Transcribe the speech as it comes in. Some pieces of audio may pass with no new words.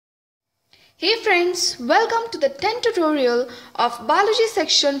Hey friends, welcome to the 10th tutorial of biology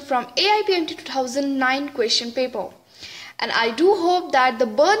section from AIPMT 2009 question paper. And I do hope that the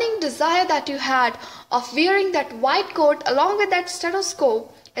burning desire that you had of wearing that white coat along with that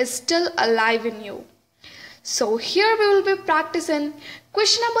stethoscope is still alive in you. So here we will be practicing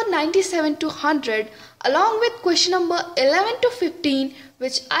question number 97 to 100 along with question number 11 to 15,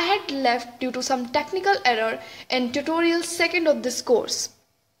 which I had left due to some technical error in tutorial 2nd of this course.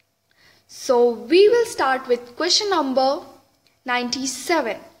 So we will start with question number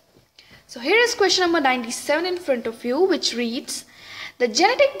 97. So here is question number 97 in front of you, which reads, the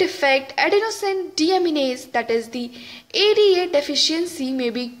genetic defect adenosine deaminase, that is the ADA deficiency, may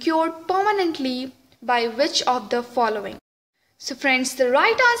be cured permanently by which of the following? So friends, the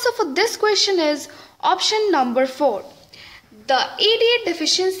right answer for this question is option number 4. The ADA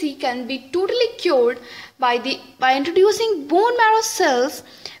deficiency can be totally cured by introducing bone marrow cells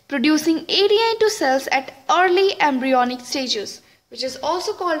producing ADA into cells at early embryonic stages, which is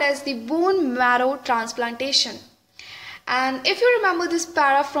also called as the bone marrow transplantation. And if you remember this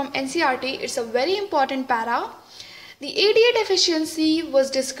para from NCERT, it's a very important para. The ADA deficiency was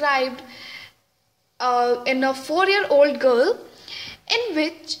described in a 4-year-old girl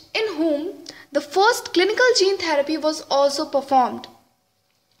in whom the first clinical gene therapy was also performed.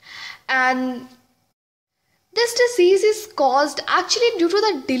 And this disease is caused actually due to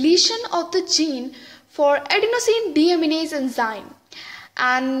the deletion of the gene for adenosine deaminase enzyme.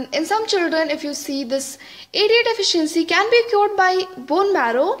 And in some children, if you see, this ADA deficiency can be cured by bone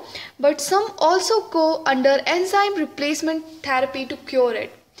marrow, but some also go under enzyme replacement therapy to cure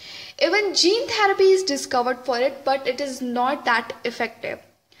it. Even gene therapy is discovered for it, but it is not that effective.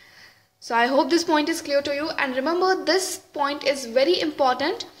 So I hope this point is clear to you, and remember, this point is very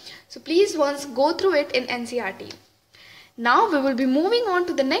important. So please once go through it in NCERT. Now we will be moving on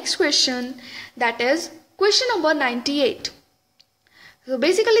to the next question, that is question number 98. So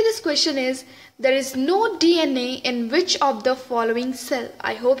basically this question is, there is no DNA in which of the following cell?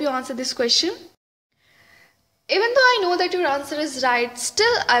 I hope you answer this question. Even though I know that your answer is right,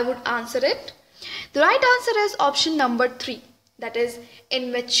 still I would answer it. The right answer is option number 3. That is,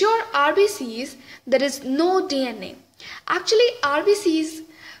 in mature RBCs, there is no DNA. Actually, RBCs,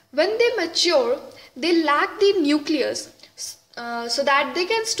 when they mature, they lack the nucleus so that they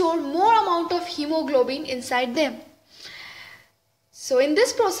can store more amount of hemoglobin inside them. So in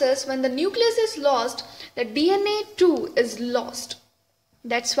this process, when the nucleus is lost, the DNA too is lost.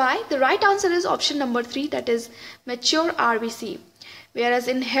 That's why the right answer is option number 3, that is mature RBC. Whereas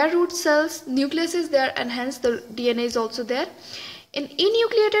in hair root cells, nucleus is there and hence the DNA is also there. In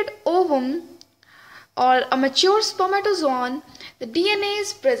enucleated ovum or a mature spermatozoon, the DNA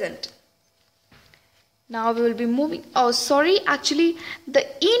is present. Now we will be moving. Actually the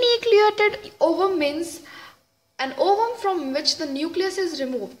enucleated ovum means an ovum from which the nucleus is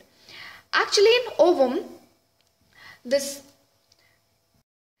removed. Actually in ovum, the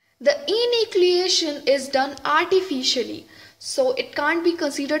enucleation is done artificially, so it can't be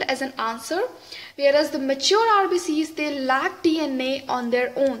considered as an answer. Whereas the mature RBCs, they lack DNA on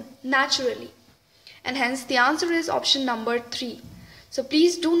their own naturally, and hence the answer is option number 3. So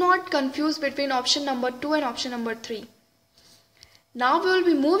please do not confuse between option number 2 and option number 3. Now we will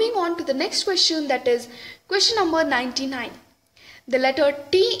be moving on to the next question, that is question number 99. The letter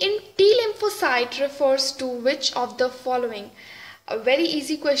T in T lymphocyte refers to which of the following? A very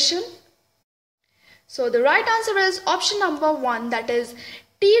easy question. So the right answer is option number 1, that is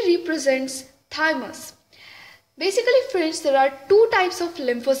T represents thymus. Basically friends, there are 2 types of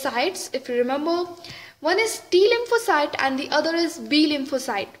lymphocytes. If you remember, one is T lymphocyte and the other is B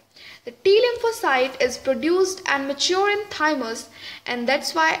lymphocyte. The T lymphocyte is produced and mature in thymus, and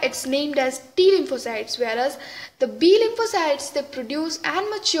that's why it's named as T lymphocytes, whereas the B lymphocytes, they produce and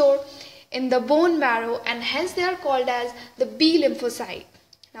mature in the bone marrow, and hence they are called as the B lymphocyte.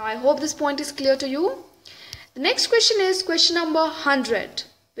 Now I hope this point is clear to you. The next question is question number 100,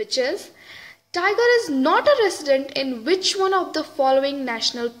 which is, tiger is not a resident in which one of the following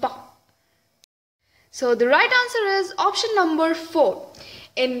national park? So the right answer is option number 4.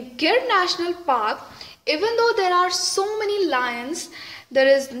 In Gir National Park, even though there are so many lions, there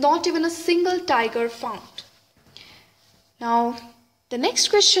is not even a single tiger found. Now the next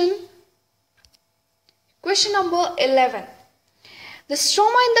question, question number 11. The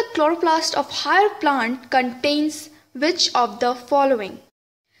stroma in the chloroplast of higher plant contains which of the following?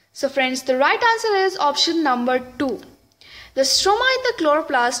 So friends, the right answer is option number 2. The stroma in the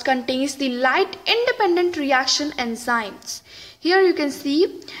chloroplast contains the light independent reaction enzymes. Here you can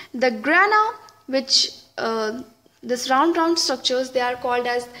see the grana, which this round structures, they are called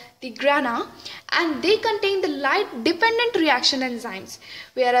as the grana, and they contain the light dependent reaction enzymes,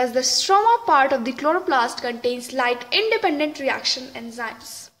 whereas the stroma part of the chloroplast contains light independent reaction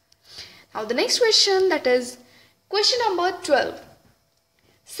enzymes. Now the next question, that is question number 12.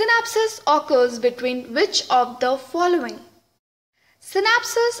 Synapsis occurs between which of the following?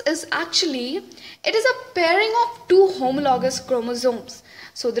 Synapsis is actually, it is a pairing of two homologous chromosomes.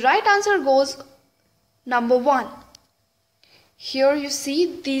 So the right answer goes number 1. Here you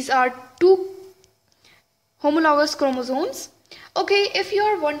see these are two homologous chromosomes. Okay, if you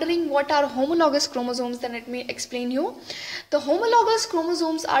are wondering what are homologous chromosomes, then let me explain you. The homologous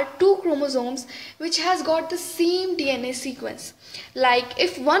chromosomes are two chromosomes which has got the same DNA sequence. Like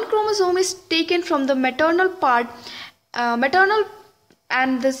if one chromosome is taken from the maternal part,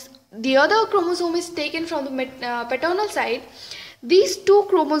 and the other chromosome is taken from the paternal side, these two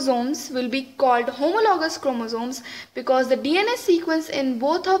chromosomes will be called homologous chromosomes because the DNA sequence in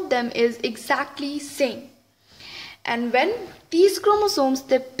both of them is exactly same. And when these chromosomes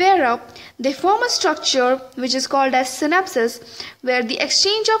they pair up, they form a structure which is called as synapsis, where the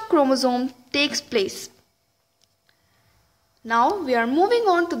exchange of chromosomes takes place. Now we are moving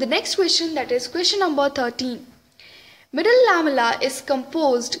on to the next question, that is question number 13. Middle lamella is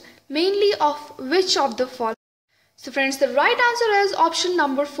composed mainly of which of the following? So friends, the right answer is option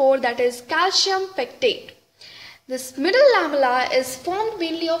number 4, that is calcium pectate. This middle lamella is formed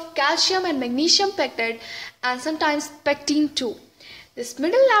mainly of calcium and magnesium pectate and sometimes pectin too. This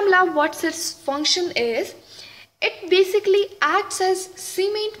middle lamella, what's its function is, it basically acts as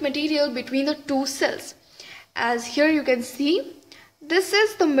cement material between the two cells. As here you can see, this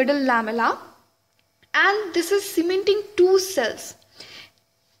is the middle lamella and this is cementing two cells.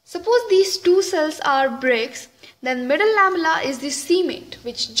 Suppose these two cells are bricks, then middle lamella is the cement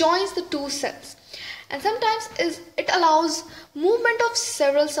which joins the two cells, and sometimes it allows movement of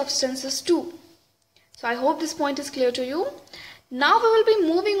several substances too. So I hope this point is clear to you. Now we will be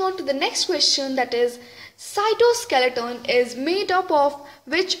moving on to the next question, that is cytoskeleton is made up of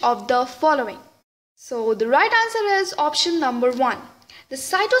which of the following? So the right answer is option number 1. The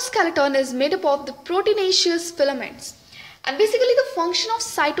cytoskeleton is made up of the proteinaceous filaments. And basically the function of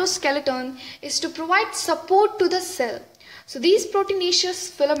cytoskeleton is to provide support to the cell. So these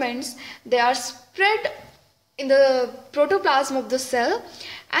proteinaceous filaments, they are spread in the protoplasm of the cell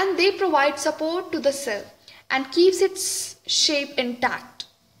and they provide support to the cell and keeps its shape intact.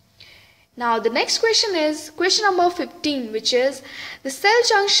 Now the next question is question number 15, which is the cell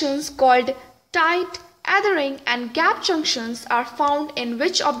junctions called tight, adhering and gap junctions are found in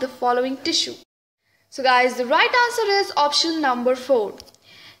which of the following tissue? So guys, the right answer is option number 4.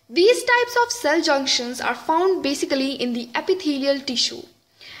 These types of cell junctions are found basically in the epithelial tissue.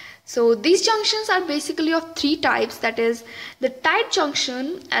 So these junctions are basically of 3 types, that is the tight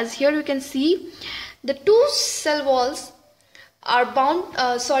junction, as here you can see, the two cell walls are bound,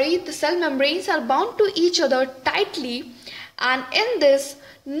 the cell membranes are bound to each other tightly, and in this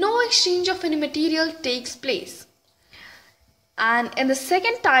no exchange of any material takes place. And in the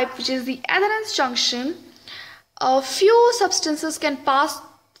second type, which is the adherence junction, a few substances can pass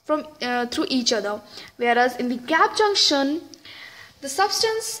through each other, whereas in the gap junction the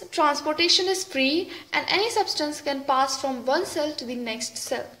substance transportation is free and any substance can pass from one cell to the next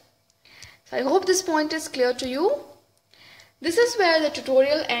cell. So I hope this point is clear to you. This is where the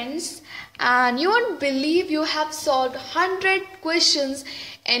tutorial ends, and you won't believe you have solved 100 questions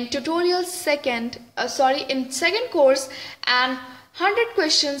in in second course and 100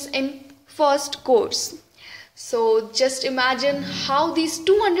 questions in first course. So just imagine how these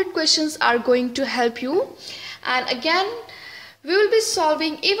 200 questions are going to help you. And again, we will be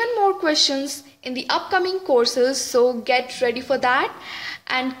solving even more questions in the upcoming courses, so get ready for that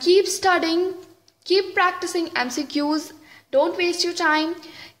and keep studying, keep practicing MCQs. Don't waste your time.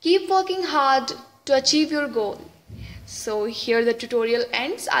 Keep working hard to achieve your goal. So here the tutorial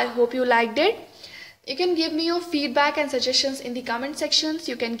ends. I hope you liked it. You can give me your feedback and suggestions in the comment sections.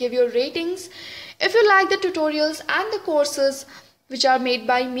 You can give your ratings. If you like the tutorials and the courses which are made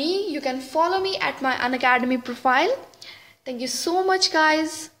by me, you can follow me at my Unacademy profile. Thank you so much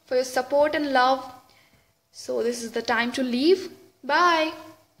guys for your support and love. So this is the time to leave. Bye.